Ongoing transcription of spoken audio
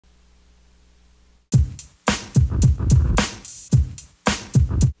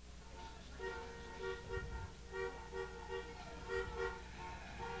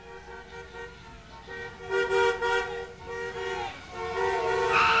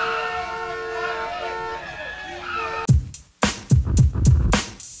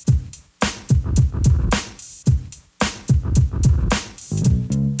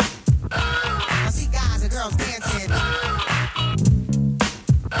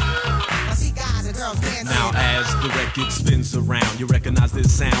Now as the record spins around, you recognize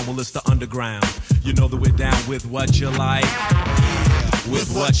this sound, well it's the underground. You know that we're down with what you like, with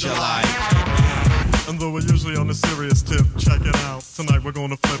what you like. And though we're usually on a serious tip, check it out. Tonight we're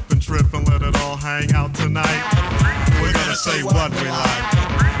gonna flip and trip and let it all hang out tonight. We're gonna say what we like.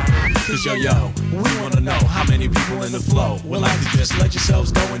 Cause yo, we wanna know how many people in the flow would like to just let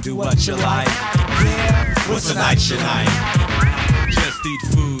yourselves go and do what you like. Yeah, what's a night tonight? Just eat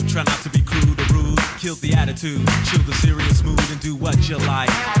food, try not to be crude or rude. Kill the attitude, chill the serious mood and do what you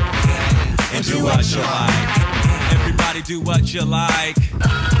like. And do what you like. Everybody do what you like.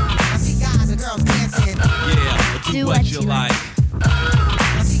 I see guys and girls dancing. Yeah, do what you like.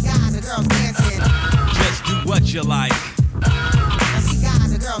 I see guys and girls dancing. Just do what you like. I see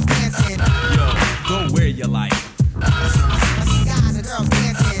guys and girls dancing. Yo, go where you like. I see guys and girls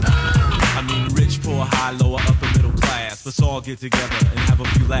dancing. I mean rich, poor, high, lower, upper, middle class. Let's all get together and have a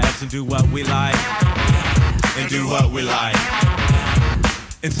few laughs and do what we like. And do what we like.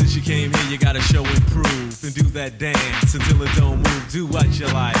 And since you came here, you gotta show and prove and do that dance until it don't move. Do what you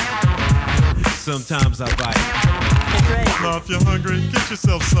like. Sometimes I bite. Now if you're hungry, get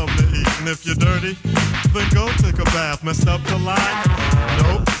yourself something to eat. And if you're dirty, then go take a bath. Messed up the line?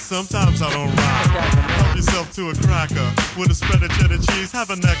 Nope, sometimes I don't rhyme. Help yourself to a cracker with a spread of cheddar cheese.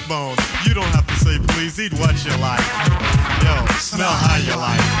 Have a neck bone. You don't have to say please, eat what you like. Yo, smell how you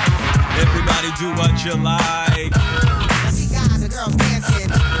like. Everybody do what you like. I see guys and girls dancing.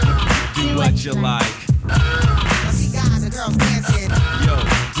 Do what you like. I see guys and girls dancing. Yo,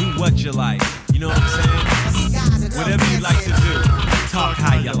 do what you like. You know what I'm saying? I see guys and girls Whatever you like to do, talk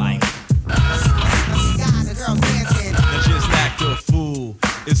how you like. I see guys and girls dancing. Now just act a fool.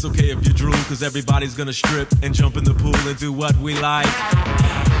 It's okay if you drool, cause everybody's gonna strip and jump in the pool and do what we like.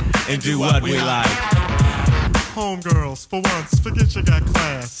 And do what we like. Homegirls, for once, forget you got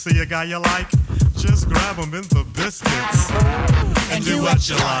class. See a guy you like? Just grab him in the biscuits. And do what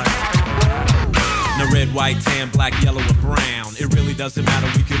you like. Now red, white, tan, black, yellow, or brown. It really doesn't matter,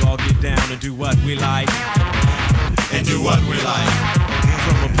 we could all get down and do what we like. And do what we like.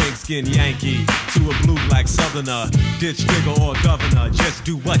 From a pig-skinned Yankee to a blue-black Southerner, ditch digger or governor, just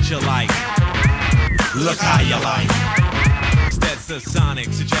do what you like. Look how you like. That's the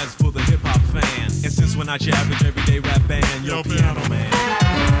Sonics, a jazz for the hip-hop fan. And since we're not your average everyday rap band, yo, piano man,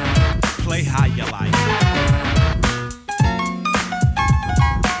 play how you like.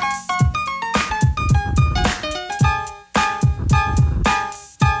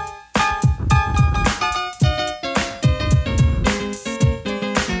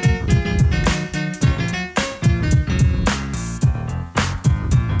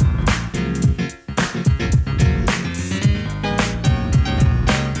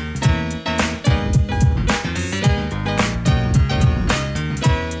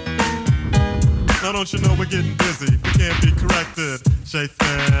 Don't you know we're getting busy? We can't be corrected.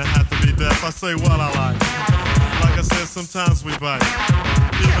 J-Fan, have to be deaf. I say what I like. Like I said, sometimes we bite,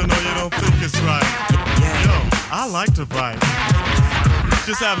 even though you don't think it's right. Yo, I like to bite.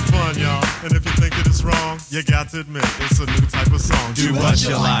 Just having fun, y'all. And if you think it is wrong, you got to admit it's a new type of song. Do what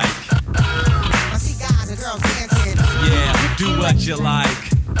you like. I see guys and girls dancing. Yeah, do what you like.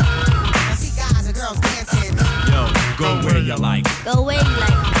 I see guys and girls dancing. Yo, go where you like. Go where you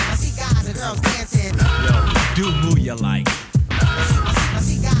like. I see guys and girls dancing. Yo, do who you like.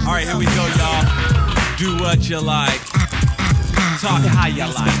 Alright, here we go, y'all. Do what you like. Talk how you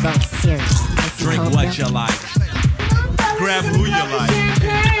like. Drink what you like. Grab who you like.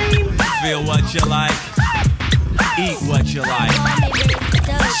 Feel what you like. Eat what you like.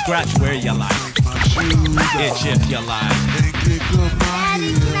 Scratch where you like. Itch if you like.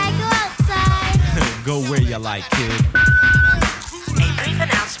 Daddy, can I go outside? Go where you like, kid. A brief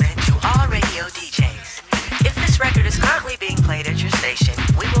announcement to all radio DJs. If this record is currently being played at your station,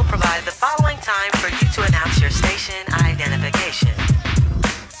 we will provide the following time for you to announce your station identification.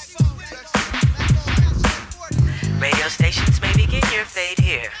 Radio stations may begin your fade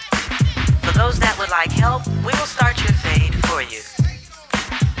here. For those that would like help, we will start your fade for you.